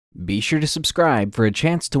Be sure to subscribe for a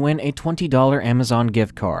chance to win a $20 Amazon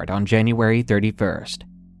gift card on January 31st.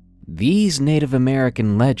 These Native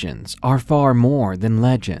American legends are far more than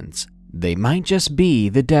legends. They might just be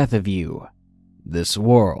the death of you. This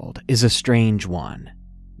world is a strange one.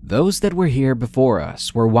 Those that were here before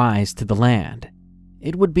us were wise to the land.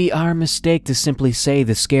 It would be our mistake to simply say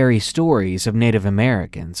the scary stories of Native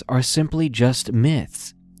Americans are simply just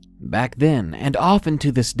myths. Back then, and often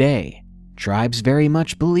to this day, tribes very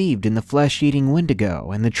much believed in the flesh-eating Wendigo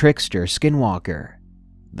and the trickster Skinwalker.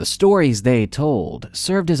 The stories they told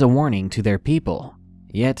served as a warning to their people.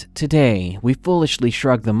 Yet today, we foolishly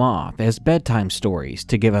shrug them off as bedtime stories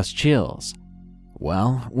to give us chills.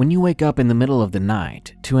 Well, when you wake up in the middle of the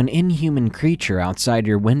night to an inhuman creature outside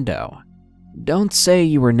your window, don't say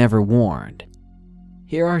you were never warned.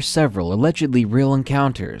 Here are several allegedly real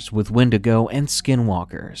encounters with Wendigo and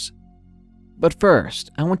Skinwalkers. But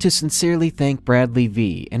first, I want to sincerely thank Bradley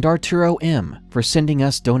V and Arturo M for sending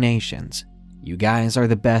us donations. You guys are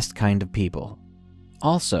the best kind of people.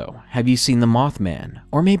 Also, have you seen the Mothman,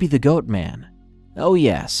 or maybe the Goatman? Oh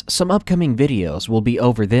yes, some upcoming videos will be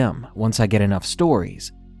over them once I get enough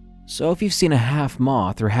stories. So if you've seen a half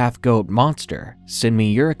moth or half goat monster, send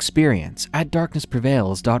me your experience at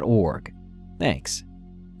darknessprevails.org. Thanks.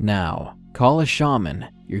 Now, call a shaman.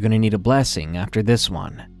 You're gonna need a blessing after this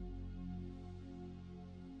one.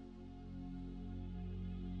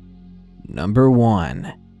 Number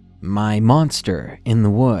 1. My Monster in the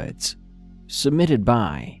Woods. Submitted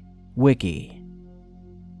by Wiki.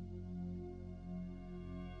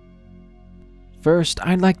 First,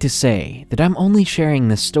 I'd like to say that I'm only sharing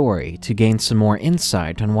this story to gain some more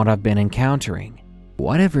insight on what I've been encountering.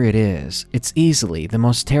 Whatever it is, it's easily the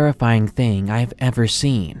most terrifying thing I've ever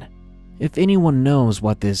seen. If anyone knows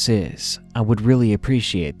what this is, I would really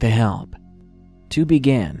appreciate the help. To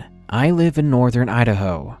begin, I live in northern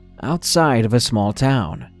Idaho, outside of a small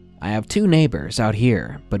town. I have 2 neighbors out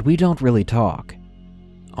here, but we don't really talk.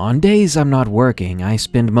 On days I'm not working, I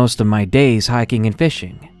spend most of my days hiking and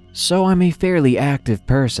fishing, so I'm a fairly active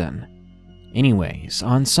person. Anyways,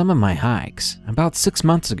 on some of my hikes, about 6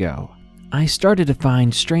 months ago, I started to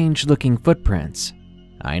find strange-looking footprints.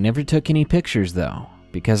 I never took any pictures though,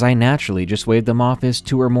 because I naturally just waved them off as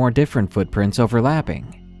 2 or more different footprints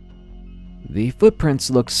overlapping. The footprints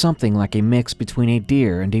looked something like a mix between a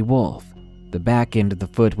deer and a wolf. The back end of the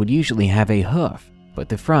foot would usually have a hoof, but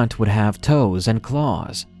the front would have toes and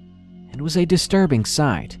claws. It was a disturbing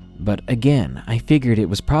sight, but again, I figured it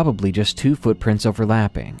was probably just 2 footprints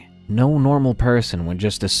overlapping. No normal person would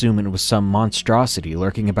just assume it was some monstrosity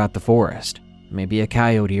lurking about the forest. Maybe a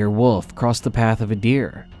coyote or wolf crossed the path of a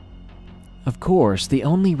deer. Of course, the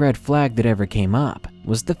only red flag that ever came up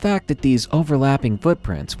was the fact that these overlapping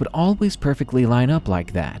footprints would always perfectly line up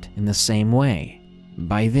like that, in the same way.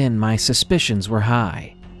 By then, my suspicions were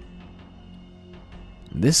high.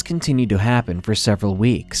 This continued to happen for several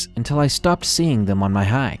weeks until I stopped seeing them on my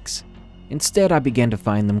hikes. Instead, I began to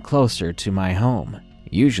find them closer to my home,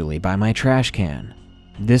 usually by my trash can.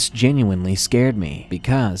 This genuinely scared me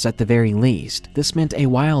because, at the very least, this meant a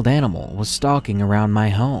wild animal was stalking around my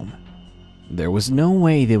home. There was no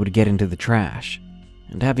way they would get into the trash,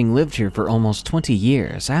 and having lived here for almost 20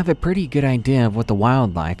 years, I have a pretty good idea of what the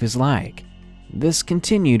wildlife is like. This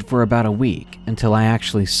continued for about a week until I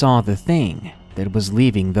actually saw the thing that was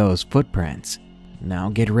leaving those footprints. Now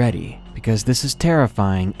get ready, because this is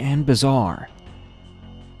terrifying and bizarre.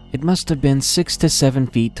 It must have been 6 to 7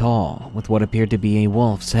 feet tall, with what appeared to be a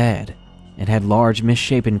wolf's head. It had large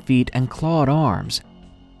misshapen feet and clawed arms.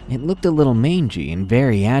 It looked a little mangy and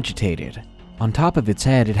very agitated. On top of its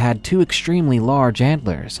head, it had 2 extremely large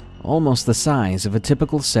antlers, almost the size of a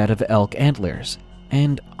typical set of elk antlers.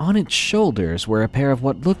 And on its shoulders were a pair of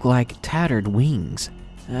what looked like tattered wings.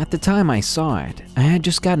 At the time I saw it, I had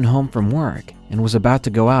just gotten home from work and was about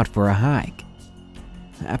to go out for a hike.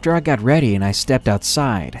 After I got ready and I stepped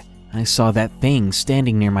outside, I saw that thing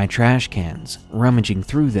standing near my trash cans, rummaging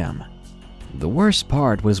through them. The worst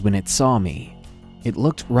part was when it saw me. It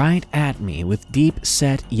looked right at me with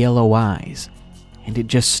deep-set yellow eyes, and it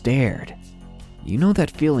just stared. You know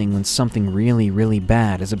that feeling when something really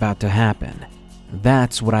bad is about to happen?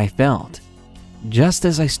 That's what I felt. Just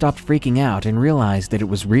as I stopped freaking out and realized that it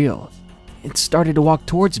was real, it started to walk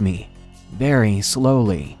towards me, very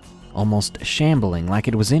slowly, almost shambling like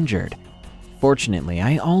it was injured. Fortunately,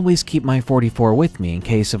 I always keep my .44 with me in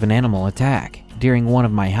case of an animal attack during one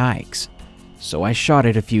of my hikes, so I shot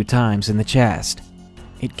it a few times in the chest.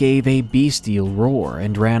 It gave a bestial roar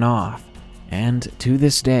and ran off, and to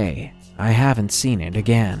this day, I haven't seen it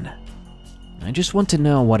again. I just want to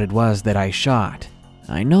know what it was that I shot.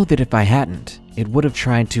 I know that if I hadn't, it would have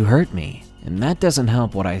tried to hurt me, and that doesn't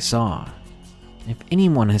help what I saw. If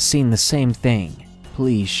anyone has seen the same thing,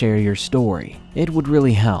 please share your story. It would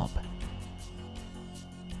really help.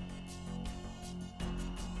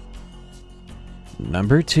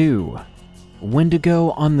 Number 2.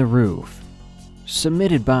 Wendigo on the Roof.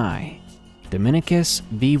 Submitted by Dominicus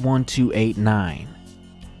V1289.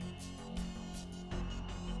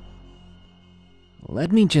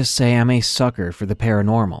 Let me just say I'm a sucker for the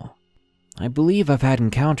paranormal. I believe I've had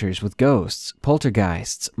encounters with ghosts,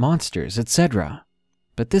 poltergeists, monsters, etc.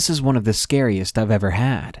 But this is one of the scariest I've ever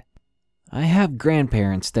had. I have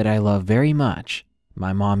grandparents that I love very much.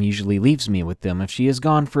 My mom usually leaves me with them if she is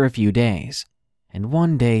gone for a few days. And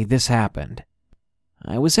one day this happened.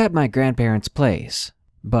 I was at my grandparents' place,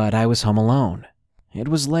 but I was home alone. It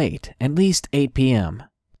was late, at least 8 p.m.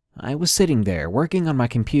 I was sitting there working on my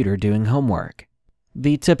computer doing homework.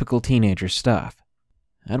 The typical teenager stuff.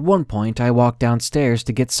 At one point, I walked downstairs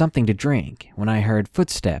to get something to drink when I heard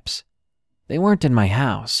footsteps. They weren't in my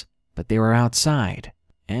house, but they were outside.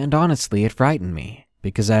 And honestly, it frightened me,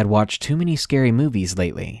 because I had watched too many scary movies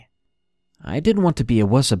lately. I didn't want to be a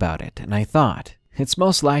wuss about it, and I thought, it's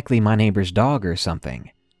most likely my neighbor's dog or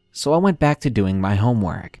something. So I went back to doing my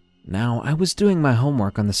homework. Now, I was doing my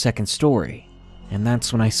homework on the second story, and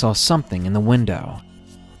that's when I saw something in the window.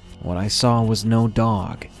 What I saw was no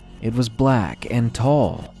dog. It was black and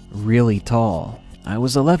tall, really tall. I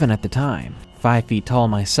was 11 at the time, 5 feet tall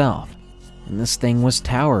myself, and this thing was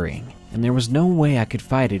towering, and there was no way I could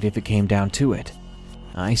fight it if it came down to it.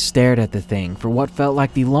 I stared at the thing for what felt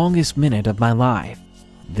like the longest minute of my life.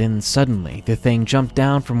 Then suddenly, the thing jumped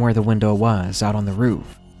down from where the window was out on the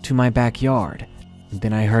roof to my backyard.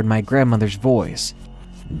 Then I heard my grandmother's voice.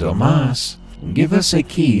 "Domas, give us a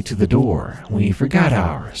key to the door. We forgot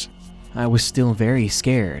ours." I was still very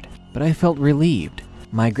scared, but I felt relieved.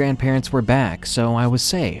 My grandparents were back, so I was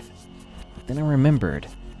safe. Then I remembered,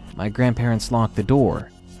 my grandparents locked the door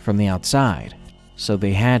from the outside, so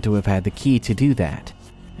they had to have had the key to do that.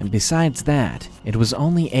 And besides that, it was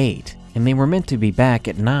only 8, and they were meant to be back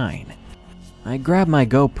at 9. I grabbed my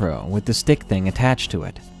GoPro with the stick thing attached to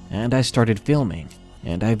it, and I started filming,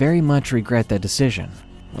 and I very much regret that decision.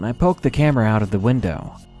 When I poked the camera out of the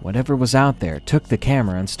window, whatever was out there took the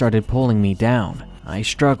camera and started pulling me down. I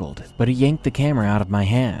struggled, but it yanked the camera out of my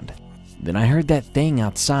hand. Then I heard that thing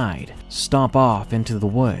outside stomp off into the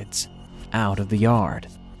woods, out of the yard.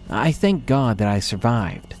 I thank God that I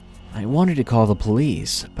survived. I wanted to call the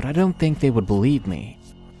police, but I don't think they would believe me.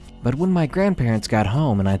 But when my grandparents got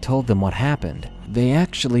home and I told them what happened, they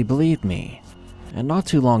actually believed me. And not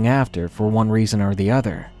too long after, for one reason or the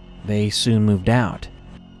other, they soon moved out.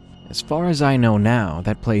 As far as I know now,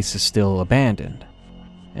 that place is still abandoned.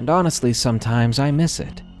 And honestly, sometimes I miss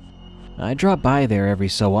it. I drop by there every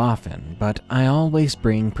so often, but I always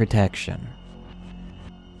bring protection.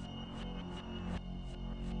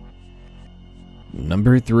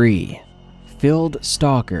 Number 3. Field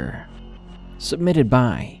Stalker. Submitted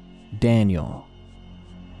by Daniel.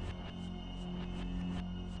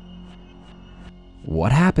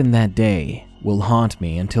 What happened that day will haunt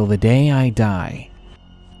me until the day I die.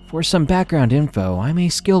 For some background info, I'm a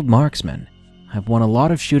skilled marksman. I've won a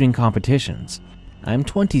lot of shooting competitions. I'm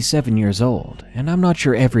 27 years old, and I'm not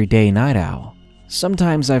your everyday night owl.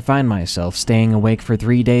 Sometimes I find myself staying awake for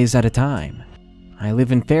 3 days at a time. I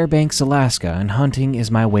live in Fairbanks, Alaska, and hunting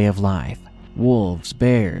is my way of life. Wolves,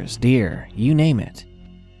 bears, deer, you name it.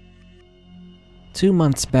 2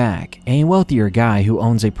 months back, a wealthier guy who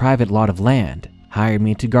owns a private lot of land hired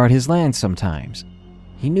me to guard his land sometimes.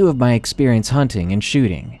 He knew of my experience hunting and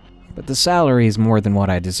shooting, but the salary is more than what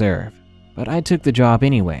I deserve. But I took the job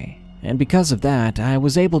anyway, and because of that, I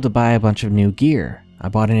was able to buy a bunch of new gear. I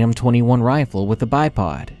bought an M21 rifle with a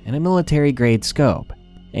bipod and a military-grade scope,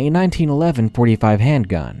 a 1911 .45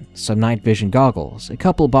 handgun, some night vision goggles, a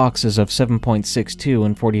couple boxes of 7.62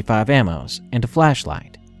 and 45 ammos, and a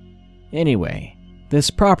flashlight. Anyway, this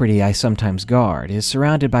property I sometimes guard is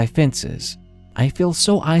surrounded by fences. I feel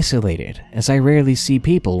so isolated as I rarely see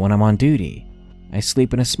people when I'm on duty. I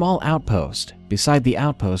sleep in a small outpost. Beside the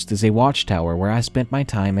outpost is a watchtower where I spent my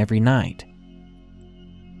time every night.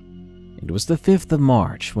 It was the 5th of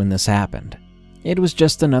March when this happened. It was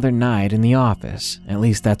just another night in the office, at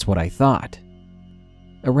least that's what I thought.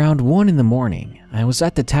 Around 1 in the morning, I was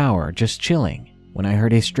at the tower just chilling when I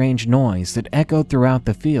heard a strange noise that echoed throughout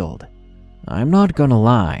the field. I'm not gonna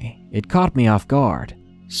lie, it caught me off guard,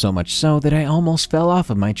 so much so that I almost fell off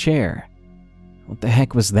of my chair. What the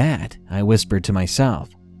heck was that? I whispered to myself.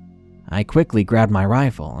 I quickly grabbed my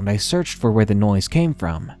rifle and I searched for where the noise came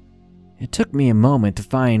from. It took me a moment to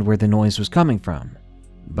find where the noise was coming from.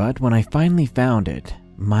 But when I finally found it,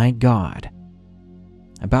 my God.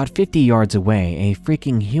 About 50 yards away, a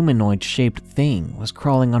freaking humanoid-shaped thing was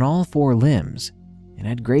crawling on all four limbs. It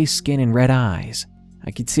had gray skin and red eyes.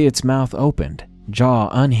 I could see its mouth opened, jaw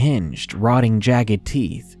unhinged, rotting jagged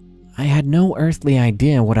teeth. I had no earthly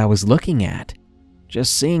idea what I was looking at.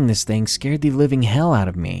 Just seeing this thing scared the living hell out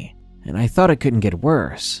of me, and I thought it couldn't get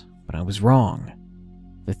worse, but I was wrong.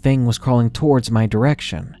 The thing was crawling towards my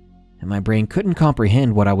direction, and my brain couldn't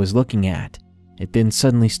comprehend what I was looking at. It then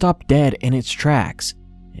suddenly stopped dead in its tracks.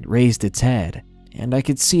 It raised its head, and I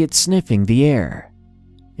could see it sniffing the air.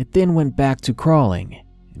 It then went back to crawling.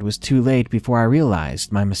 It was too late before I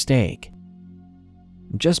realized my mistake.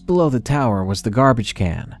 Just below the tower was the garbage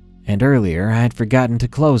can, and earlier I had forgotten to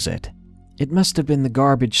close it. It must have been the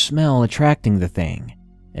garbage smell attracting the thing.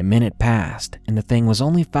 A minute passed, and the thing was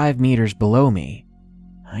only 5 meters below me.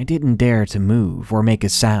 I didn't dare to move or make a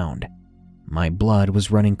sound. My blood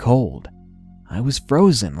was running cold. I was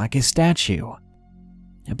frozen like a statue.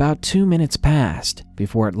 About 2 minutes passed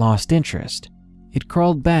before it lost interest. It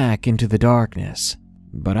crawled back into the darkness,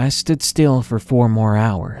 but I stood still for 4 more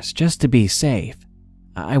hours just to be safe.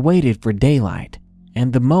 I waited for daylight,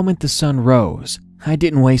 and the moment the sun rose, I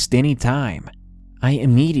didn't waste any time. I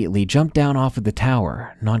immediately jumped down off of the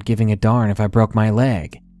tower, not giving a darn if I broke my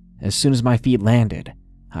leg. As soon as my feet landed,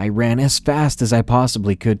 I ran as fast as I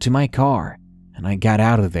possibly could to my car, and I got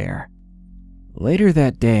out of there. Later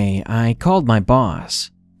that day, I called my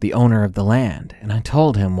boss, the owner of the land, and I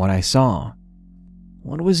told him what I saw.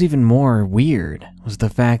 What was even more weird was the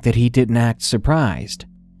fact that he didn't act surprised,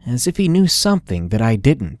 as if he knew something that I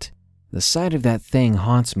didn't. The sight of that thing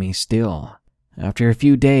haunts me still. After a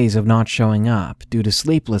few days of not showing up due to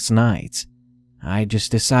sleepless nights, I just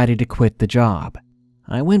decided to quit the job.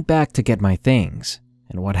 I went back to get my things,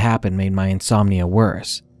 and what happened made my insomnia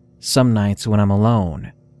worse. Some nights when I'm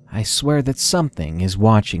alone, I swear that something is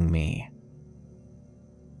watching me.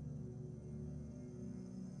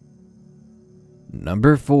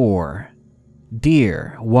 Number 4.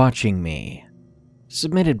 Deer Watching Me.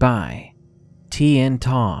 Submitted by T.N.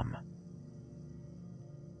 Tom.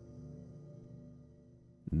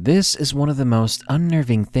 This is one of the most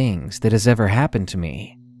unnerving things that has ever happened to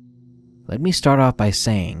me. Let me start off by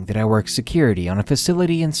saying that I work security on a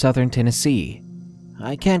facility in southern Tennessee.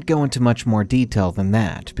 I can't go into much more detail than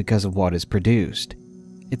that because of what is produced.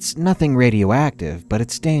 It's nothing radioactive, but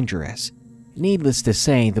it's dangerous. Needless to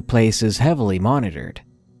say, the place is heavily monitored.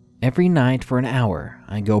 Every night for an hour,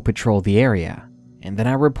 I go patrol the area, and then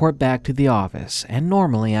I report back to the office, and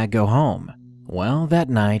normally I go home. Well, that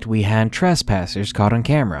night we had trespassers caught on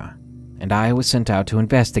camera, and I was sent out to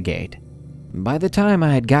investigate. By the time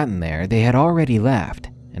I had gotten there, they had already left,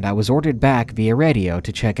 and I was ordered back via radio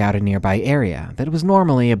to check out a nearby area that was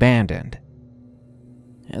normally abandoned.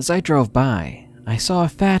 As I drove by, I saw a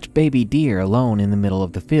fat baby deer alone in the middle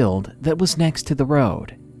of the field that was next to the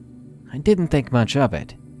road. I didn't think much of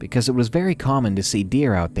it, because it was very common to see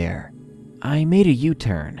deer out there. I made a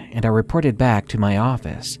U-turn, and I reported back to my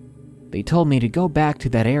office. They told me to go back to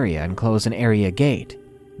that area and close an area gate,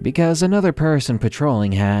 because another person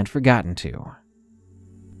patrolling had forgotten to.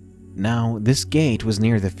 Now, this gate was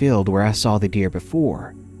near the field where I saw the deer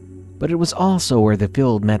before, but it was also where the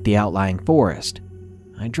field met the outlying forest.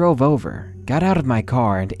 I drove over, got out of my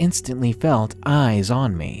car, and instantly felt eyes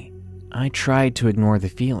on me. I tried to ignore the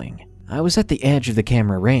feeling. I was at the edge of the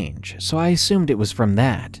camera range, so I assumed it was from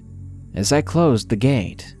that. As I closed the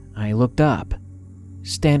gate, I looked up.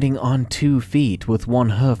 Standing on 2 feet with one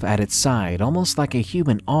hoof at its side, almost like a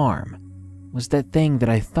human arm, was that thing that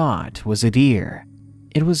I thought was a deer.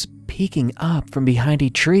 It was peeking up from behind a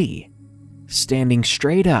tree, standing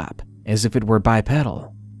straight up as if it were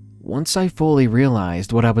bipedal. Once I fully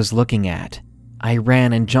realized what I was looking at, I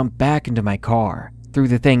ran and jumped back into my car, threw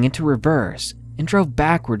the thing into reverse, and drove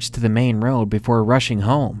backwards to the main road before rushing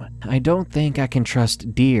home. I don't think I can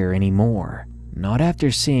trust deer anymore. Not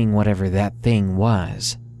after seeing whatever that thing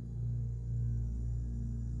was.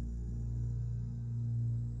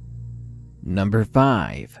 Number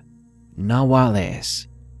 5. Nahuales.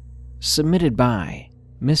 Submitted by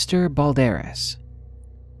Mr. Balderas.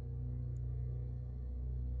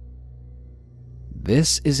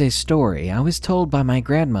 This is a story I was told by my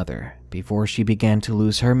grandmother before she began to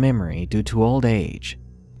lose her memory due to old age.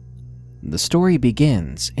 The story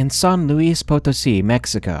begins in San Luis Potosí,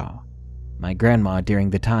 Mexico. My grandma during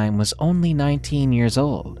the time was only 19 years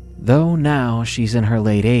old, though now she's in her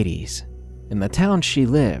late 80s. In the town she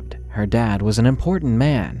lived, her dad was an important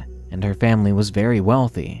man, and her family was very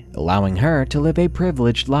wealthy, allowing her to live a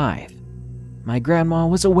privileged life. My grandma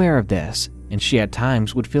was aware of this, and she at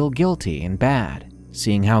times would feel guilty and bad.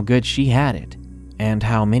 seeing how good she had it, and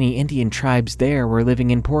how many Indian tribes there were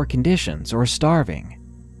living in poor conditions or starving.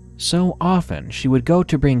 So often she would go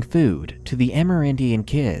to bring food to the Amerindian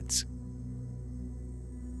kids.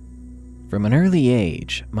 From an early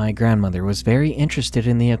age, my grandmother was very interested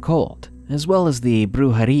in the occult, as well as the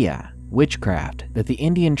brujeria, witchcraft, that the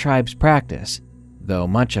Indian tribes practice, though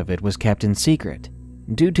much of it was kept in secret,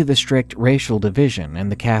 due to the strict racial division in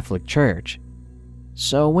the Catholic Church.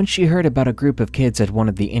 So when she heard about a group of kids at one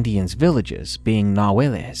of the Indians' villages being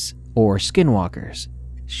nahuales, or skinwalkers,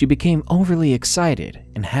 she became overly excited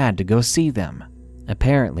and had to go see them.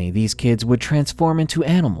 Apparently, these kids would transform into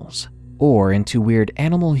animals, or into weird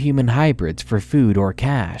animal-human hybrids for food or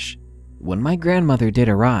cash. When my grandmother did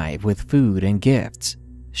arrive with food and gifts,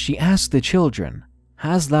 she asked the children,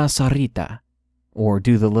 "Haz la sarita," or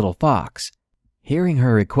do the little fox. Hearing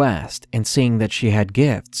her request and seeing that she had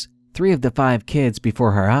gifts, 3 of the 5 kids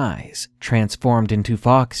before her eyes transformed into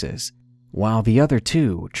foxes, while the other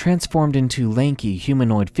 2 transformed into lanky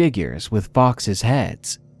humanoid figures with foxes'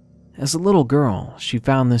 heads. As a little girl, she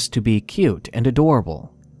found this to be cute and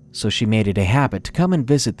adorable, so she made it a habit to come and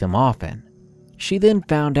visit them often. She then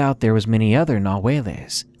found out there was many other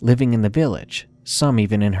nahuales living in the village, some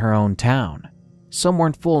even in her own town. Some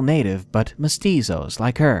weren't full native, but mestizos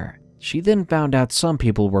like her. She then found out some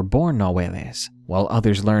people were born nahuales, while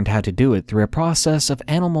others learned how to do it through a process of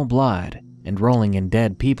animal blood and rolling in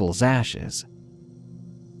dead people's ashes.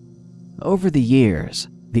 Over the years,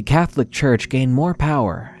 the Catholic Church gained more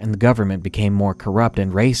power and the government became more corrupt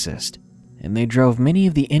and racist, and they drove many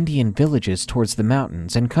of the Indian villages towards the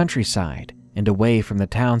mountains and countryside and away from the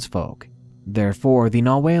townsfolk. Therefore, the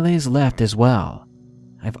nahuales left as well.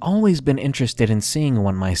 I've always been interested in seeing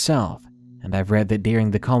one myself, and I've read that during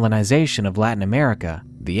the colonization of Latin America,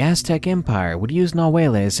 the Aztec Empire would use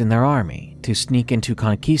nahuales in their army to sneak into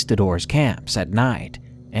conquistadors' camps at night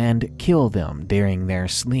and kill them during their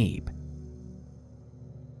sleep.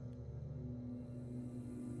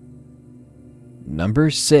 Number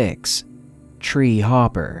 6. Tree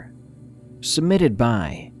Hopper. Submitted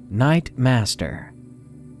by Night Master.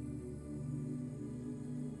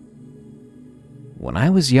 When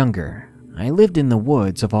I was younger, I lived in the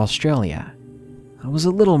woods of Australia. I was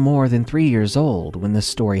a little more than 3 years old when this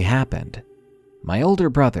story happened. My older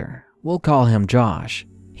brother, we'll call him Josh,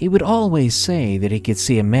 he would always say that he could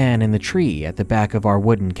see a man in the tree at the back of our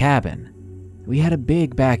wooden cabin. We had a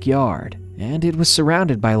big backyard, and it was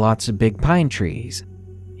surrounded by lots of big pine trees.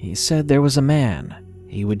 He said there was a man.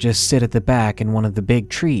 He would just sit at the back in one of the big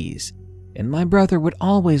trees, and my brother would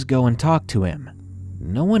always go and talk to him.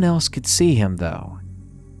 No one else could see him though.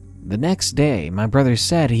 The next day, my brother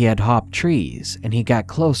said he had hopped trees and he got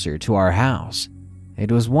closer to our house.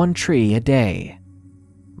 It was 1 tree a day.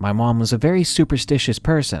 My mom was a very superstitious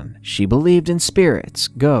person. She believed in spirits,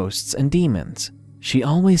 ghosts, and demons. She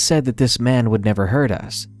always said that this man would never hurt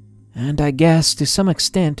us. And I guess to some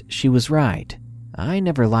extent she was right. I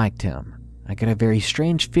never liked him. I got a very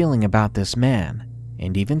strange feeling about this man,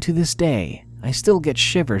 and even to this day, I still get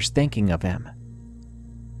shivers thinking of him.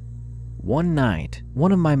 One night,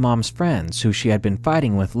 one of my mom's friends who she had been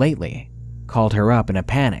fighting with lately called her up in a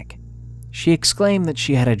panic. She exclaimed that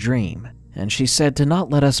she had a dream, and she said to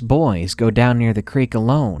not let us boys go down near the creek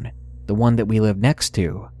alone, the one that we lived next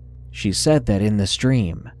to. She said that in this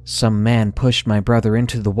dream, some man pushed my brother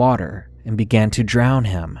into the water and began to drown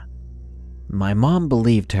him. My mom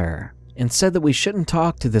believed her and said that we shouldn't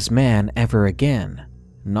talk to this man ever again.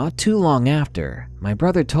 Not too long after, my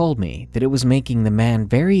brother told me that it was making the man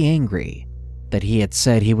very angry, that he had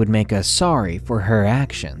said he would make us sorry for her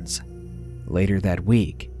actions. Later that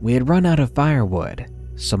week, we had run out of firewood,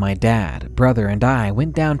 so my dad, brother, and I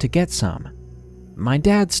went down to get some. My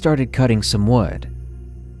dad started cutting some wood,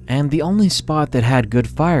 and the only spot that had good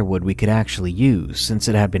firewood we could actually use since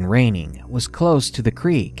it had been raining was close to the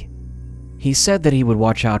creek. He said that he would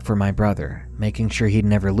watch out for my brother, making sure he'd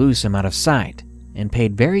never lose him out of sight, and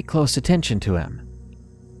paid very close attention to him.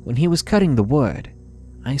 When he was cutting the wood,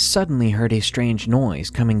 I suddenly heard a strange noise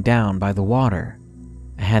coming down by the water.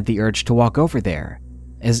 I had the urge to walk over there,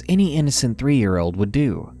 as any innocent 3-year-old would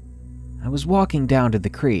do. I was walking down to the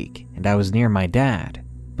creek, and I was near my dad,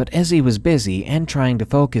 but as he was busy and trying to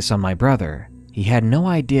focus on my brother, he had no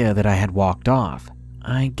idea that I had walked off.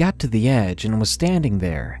 I got to the edge and was standing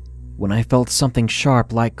there when I felt something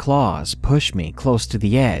sharp like claws push me close to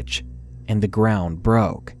the edge, and the ground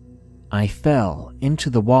broke. I fell into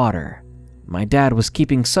the water. My dad was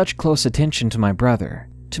keeping such close attention to my brother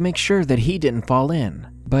to make sure that he didn't fall in,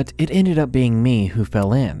 but it ended up being me who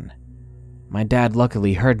fell in. My dad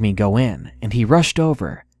luckily heard me go in, and he rushed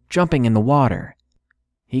over, jumping in the water.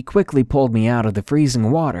 He quickly pulled me out of the freezing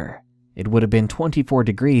water. It would have been 24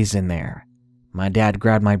 degrees in there. My dad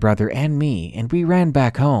grabbed my brother and me, and we ran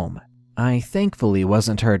back home. I thankfully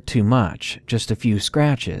wasn't hurt too much, just a few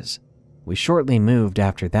scratches. We shortly moved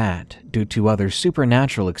after that, due to other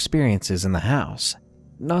supernatural experiences in the house.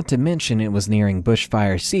 Not to mention it was nearing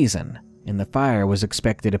bushfire season, and the fire was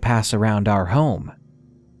expected to pass around our home.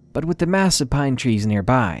 But with the massive pine trees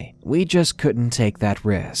nearby, we just couldn't take that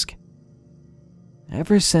risk.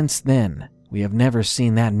 Ever since then, we have never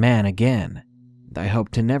seen that man again, and I hope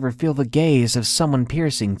to never feel the gaze of someone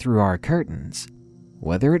piercing through our curtains.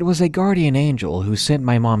 Whether it was a guardian angel who sent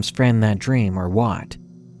my mom's friend that dream or what,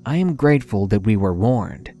 I am grateful that we were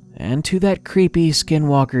warned. And to that creepy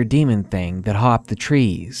skinwalker demon thing that hopped the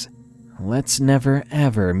trees, let's never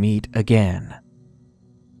ever meet again.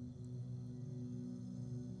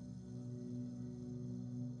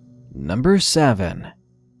 Number 7.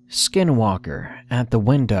 Skinwalker at the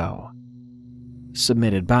Window.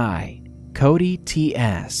 Submitted by Cody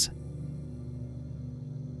T.S.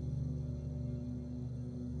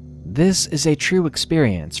 This is a true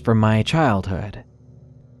experience from my childhood.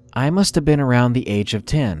 I must have been around the age of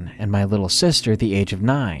 10 and my little sister the age of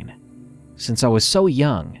 9. Since I was so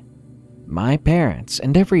young, my parents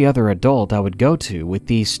and every other adult I would go to with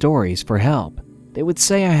these stories for help, they would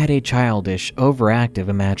say I had a childish, overactive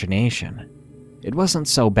imagination. It wasn't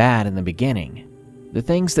so bad in the beginning. The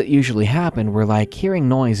things that usually happened were like hearing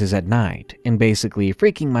noises at night and basically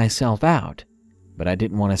freaking myself out. But I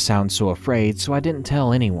didn't want to sound so afraid, so I didn't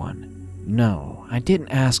tell anyone. No, I didn't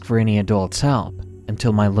ask for any adult's help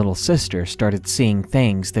until my little sister started seeing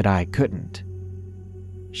things that I couldn't.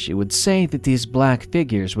 She would say that these black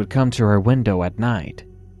figures would come to her window at night.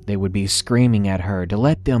 They would be screaming at her to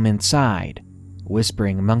let them inside,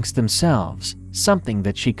 whispering amongst themselves something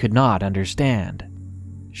that she could not understand.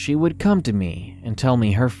 She would come to me and tell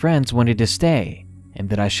me her friends wanted to stay and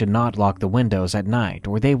that I should not lock the windows at night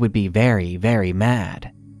or they would be very, very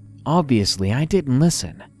mad. Obviously, I didn't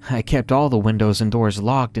listen. I kept all the windows and doors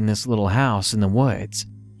locked in this little house in the woods.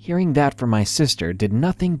 Hearing that from my sister did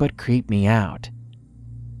nothing but creep me out.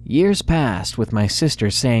 Years passed with my sister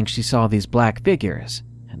saying she saw these black figures,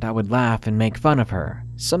 and I would laugh and make fun of her,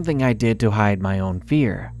 something I did to hide my own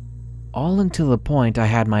fear. All until the point I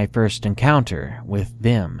had my first encounter with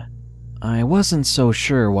them. I wasn't so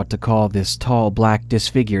sure what to call this tall, black,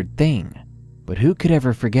 disfigured thing, but who could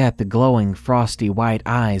ever forget the glowing, frosty white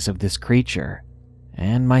eyes of this creature?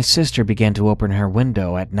 And my sister began to open her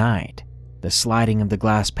window at night. The sliding of the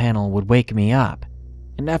glass panel would wake me up,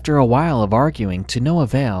 and after a while of arguing to no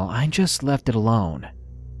avail, I just left it alone.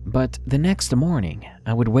 But the next morning,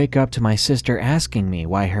 I would wake up to my sister asking me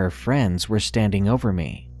why her friends were standing over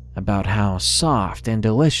me, about how soft and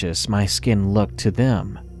delicious my skin looked to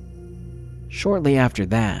them. Shortly after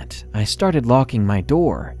that, I started locking my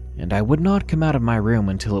door, and I would not come out of my room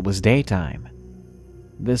until it was daytime.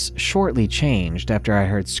 This shortly changed after I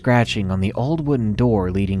heard scratching on the old wooden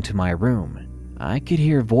door leading to my room. I could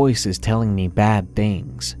hear voices telling me bad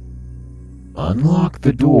things. "Unlock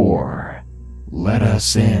the door. Let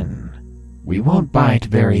us in. We won't bite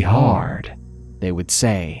very hard," they would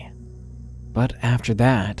say. But after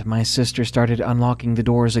that, my sister started unlocking the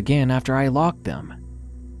doors again after I locked them.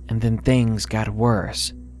 And then things got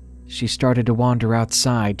worse. She started to wander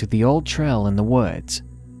outside to the old trail in the woods.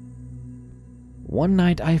 One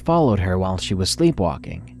night I followed her while she was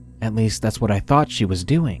sleepwalking. At least that's what I thought she was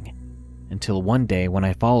doing. Until one day when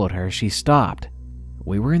I followed her, she stopped.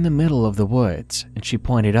 We were in the middle of the woods, and she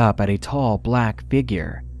pointed up at a tall black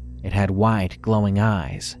figure. It had white, glowing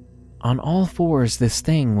eyes. On all fours, this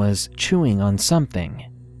thing was chewing on something.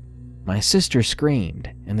 My sister screamed,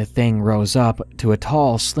 and the thing rose up to a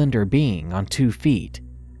tall, slender being on 2 feet.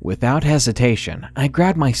 Without hesitation, I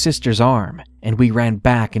grabbed my sister's arm, and we ran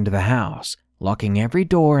back into the house, locking every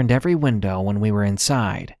door and every window when we were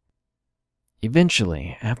inside.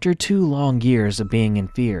 Eventually, after 2 long years of being in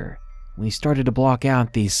fear, we started to block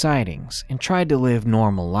out these sightings and tried to live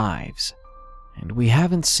normal lives. And we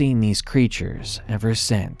haven't seen these creatures ever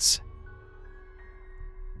since.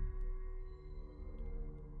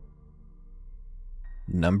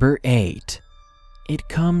 Number 8. It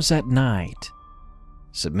Comes at Night.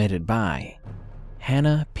 Submitted by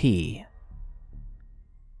Hannah P.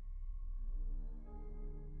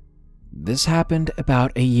 This happened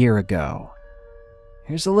about a year ago.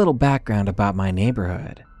 Here's a little background about my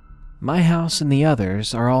neighborhood. My house and the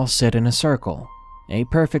others are all sit in a circle. A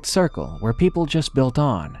perfect circle where people just built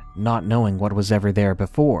on, not knowing what was ever there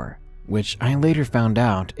before, which I later found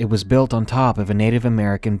out it was built on top of a Native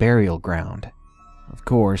American burial ground. Of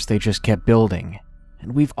course, they just kept building,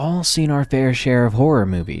 And we've all seen our fair share of horror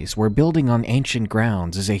movies where building on ancient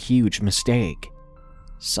grounds is a huge mistake.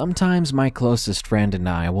 Sometimes my closest friend and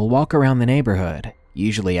I will walk around the neighborhood,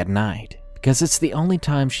 usually at night, because it's the only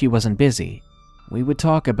time she wasn't busy. We would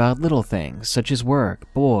talk about little things such as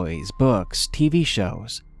work, boys, books, TV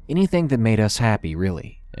shows, anything that made us happy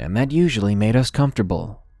really, and that usually made us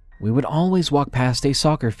comfortable. We would always walk past a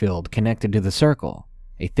soccer field connected to the circle.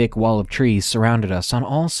 A thick wall of trees surrounded us on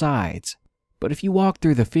all sides, but if you walked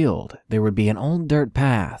through the field, there would be an old dirt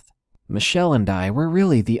path. Michelle and I were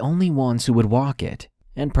really the only ones who would walk it,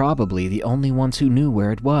 and probably the only ones who knew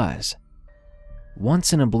where it was.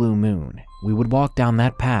 Once in a blue moon, we would walk down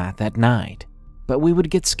that path at night, but we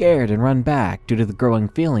would get scared and run back due to the growing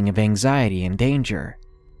feeling of anxiety and danger.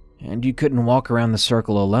 And you couldn't walk around the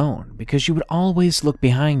circle alone because you would always look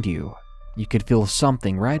behind you. You could feel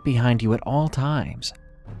something right behind you at all times.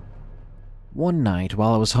 One night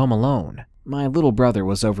while I was home alone, my little brother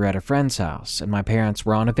was over at a friend's house and my parents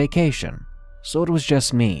were on a vacation, so it was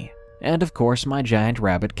just me, and of course my giant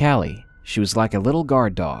rabbit Callie. She was like a little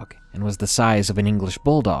guard dog and was the size of an English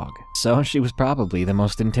bulldog, so she was probably the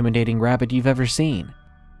most intimidating rabbit you've ever seen.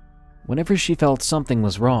 Whenever she felt something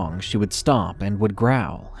was wrong, she would stomp and would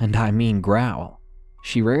growl, and I mean growl.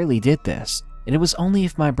 She rarely did this, and it was only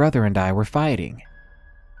if my brother and I were fighting.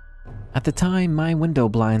 At the time, my window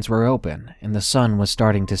blinds were open and the sun was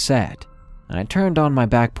starting to set. I turned on my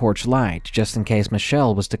back porch light just in case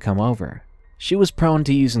Michelle was to come over. She was prone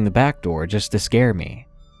to using the back door just to scare me.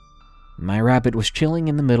 My rabbit was chilling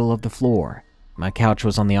in the middle of the floor. My couch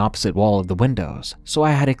was on the opposite wall of the windows, so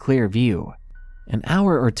I had a clear view. An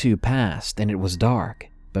hour or two passed and it was dark,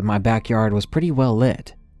 but my backyard was pretty well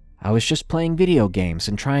lit. I was just playing video games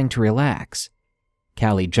and trying to relax.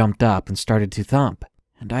 Callie jumped up and started to thump,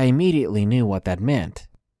 and I immediately knew what that meant.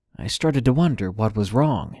 I started to wonder what was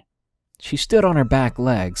wrong. She stood on her back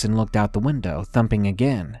legs and looked out the window, thumping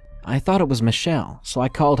again. I thought it was Michelle, so I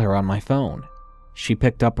called her on my phone. She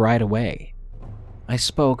picked up right away. I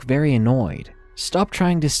spoke very annoyed. "Stop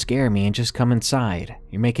trying to scare me and just come inside.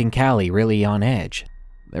 You're making Callie really on edge."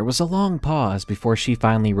 There was a long pause before she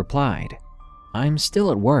finally replied, "I'm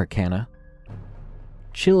still at work, Hannah."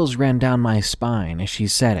 Chills ran down my spine as she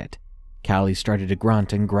said it. Callie started to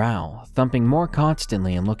grunt and growl, thumping more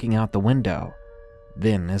constantly and looking out the window.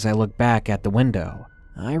 Then, as I looked back at the window,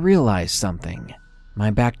 I realized something. My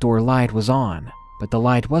back door light was on, but the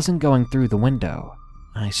light wasn't going through the window.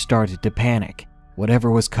 I started to panic. Whatever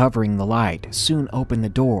was covering the light soon opened the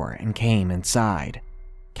door and came inside.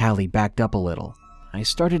 Callie backed up a little. I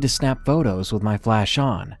started to snap photos with my flash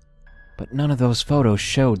on, but none of those photos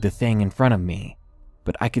showed the thing in front of me.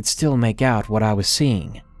 But I could still make out what I was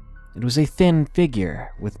seeing. It was a thin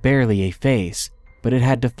figure with barely a face, but it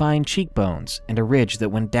had defined cheekbones and a ridge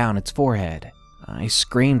that went down its forehead. I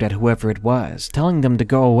screamed at whoever it was, telling them to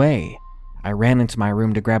go away. I ran into my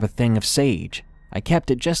room to grab a thing of sage. I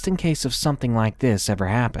kept it just in case if something like this ever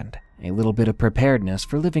happened. A little bit of preparedness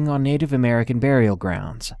for living on Native American burial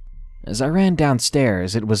grounds. As I ran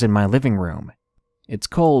downstairs, it was in my living room. Its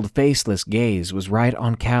cold, faceless gaze was right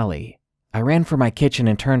on Callie. I ran for my kitchen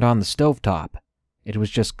and turned on the stovetop. It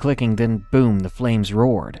was just clicking, then boom, the flames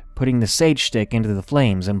roared, putting the sage stick into the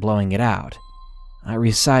flames and blowing it out. I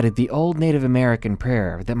recited the old Native American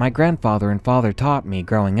prayer that my grandfather and father taught me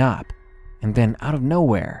growing up, and then out of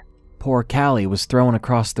nowhere, poor Callie was thrown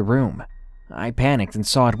across the room. I panicked and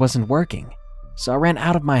saw it wasn't working, so I ran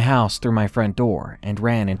out of my house through my front door and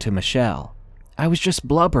ran into Michelle. I was just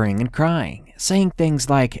blubbering and crying, saying things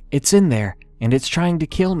like, "It's in there, and it's trying to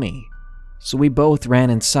kill me." So we both ran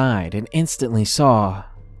inside and instantly saw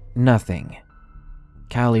nothing.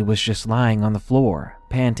 Callie was just lying on the floor,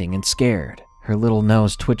 panting and scared, her little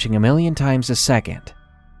nose twitching a million times a second.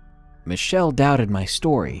 Michelle doubted my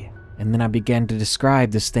story, and then I began to describe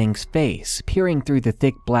this thing's face peering through the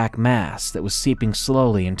thick black mass that was seeping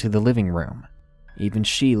slowly into the living room. Even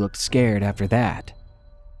she looked scared after that.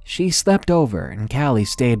 She slept over and Callie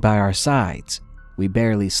stayed by our sides. We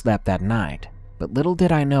barely slept that night, but little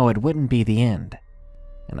did I know it wouldn't be the end.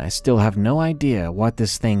 And I still have no idea what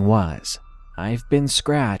this thing was. I've been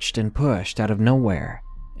scratched and pushed out of nowhere,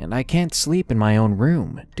 and I can't sleep in my own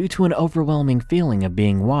room due to an overwhelming feeling of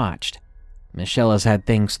being watched. Michelle has had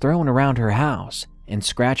things thrown around her house and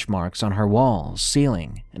scratch marks on her walls,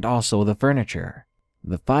 ceiling, and also the furniture.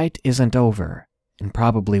 The fight isn't over, and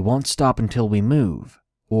probably won't stop until we move,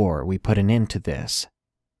 or we put an end to this.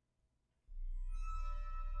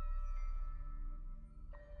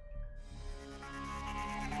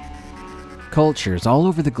 Cultures all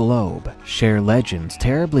over the globe share legends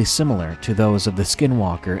terribly similar to those of the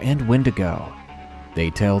Skinwalker and Wendigo. They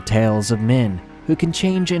tell tales of men who can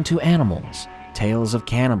change into animals, tales of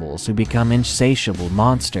cannibals who become insatiable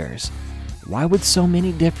monsters. Why would so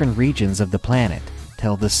many different regions of the planet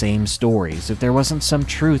tell the same stories if there wasn't some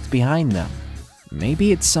truth behind them?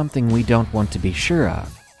 Maybe it's something we don't want to be sure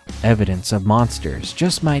of. Evidence of monsters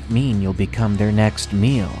just might mean you'll become their next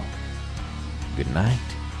meal. Good night.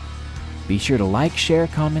 Be sure to like, share,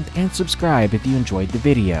 comment, and subscribe if you enjoyed the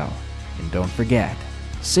video. And don't forget,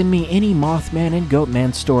 send me any Mothman and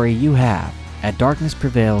Goatman story you have at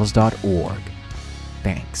darknessprevails.org.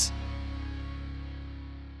 Thanks.